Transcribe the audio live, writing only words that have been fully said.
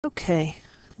Okay,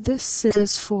 this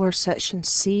is for section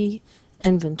C,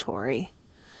 inventory.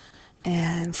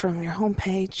 And from your home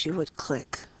page, you would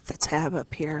click the tab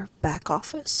up here, back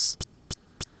office.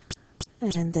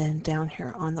 And then down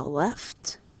here on the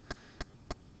left,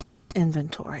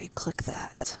 inventory, click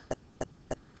that.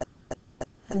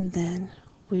 And then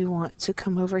we want to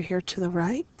come over here to the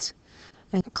right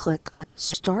and click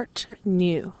Start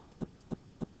New.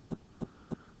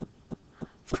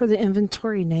 For the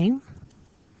inventory name,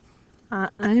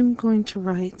 I'm going to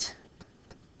write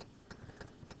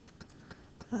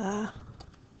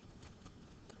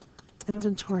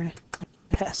inventory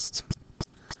pest.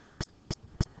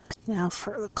 Now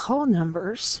for the call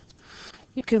numbers,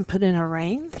 you can put in a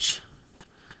range.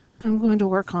 I'm going to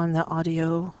work on the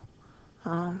audio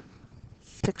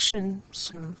fiction,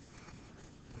 some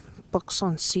books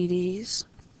on CDs.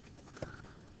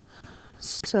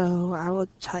 So I would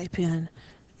type in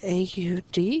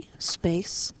AUD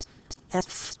space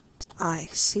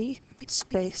FIC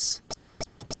space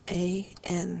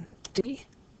AND.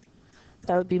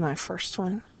 That would be my first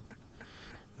one.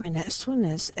 My next one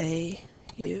is AUD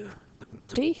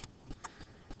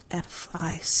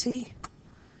FIC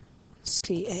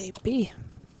CAB.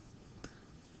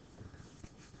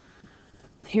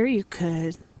 Here you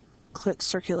could click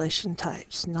circulation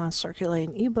types.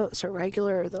 Non-circulating ebooks or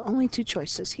regular are the only two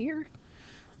choices here.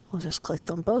 We'll just click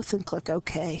them both and click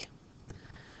OK.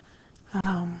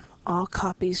 All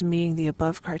copies meeting the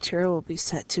above criteria will be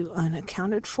set to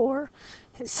unaccounted for,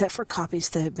 except for copies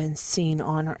that have been seen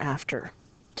on or after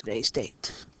today's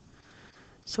date.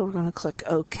 So we're going to click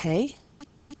OK.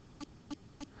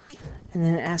 And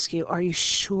then ask you, are you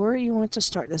sure you want to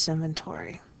start this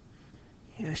inventory?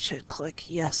 You should click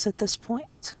yes at this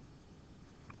point.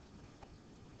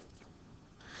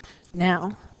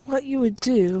 Now, what you would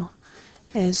do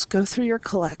is go through your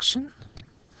collection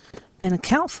and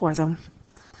account for them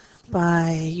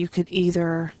by, you could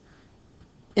either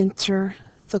enter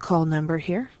the call number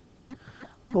here,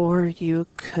 or you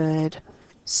could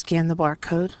scan the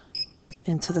barcode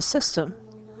into the system.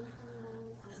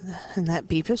 And that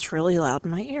beep is really loud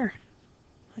in my ear.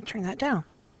 I turn that down.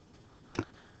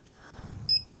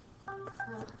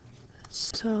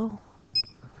 So,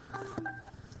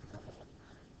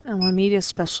 and my media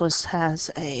specialist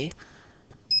has a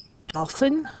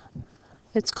dolphin.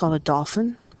 It's called a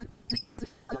dolphin.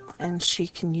 And she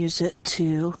can use it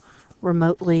to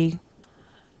remotely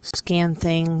scan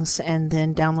things and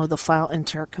then download the file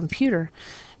into her computer.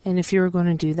 And if you were going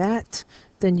to do that,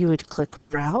 then you would click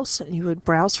browse, and you would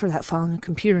browse for that file on the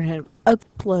computer and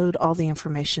upload all the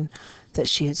information that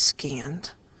she had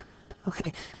scanned.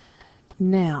 Okay,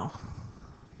 now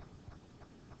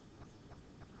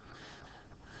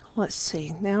let's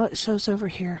see. Now it shows over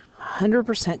here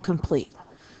 100% complete.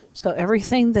 So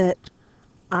everything that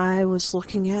I was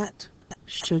looking at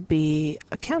should be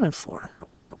accounted for.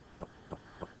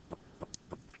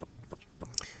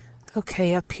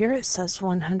 Okay, up here it says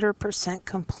 100%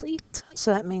 complete.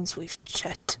 So that means we've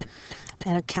checked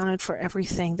and accounted for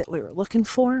everything that we were looking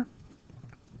for.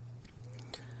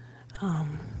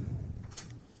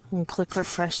 We'll click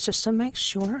refresh just to make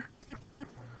sure.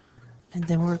 And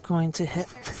then we're going to hit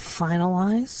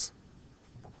finalize.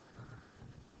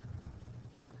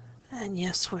 And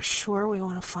yes, we're sure we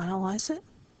want to finalize it.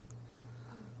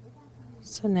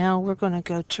 So now we're going to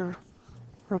go to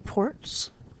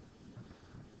reports,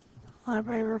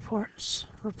 library reports,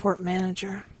 report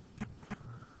manager,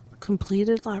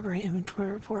 completed library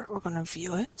inventory report. We're going to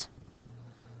view it.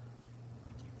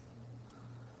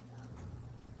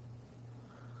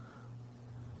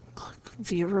 Click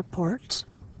view reports.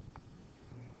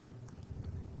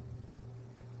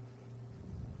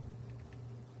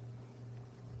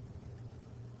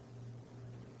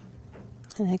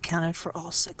 And it accounted for all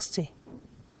 60.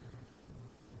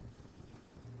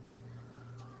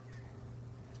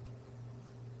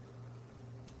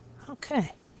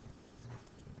 Okay.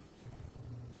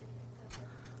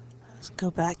 Let's go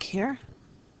back here.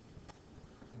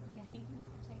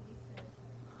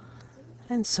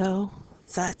 And so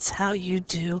that's how you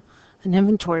do an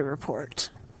inventory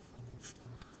report.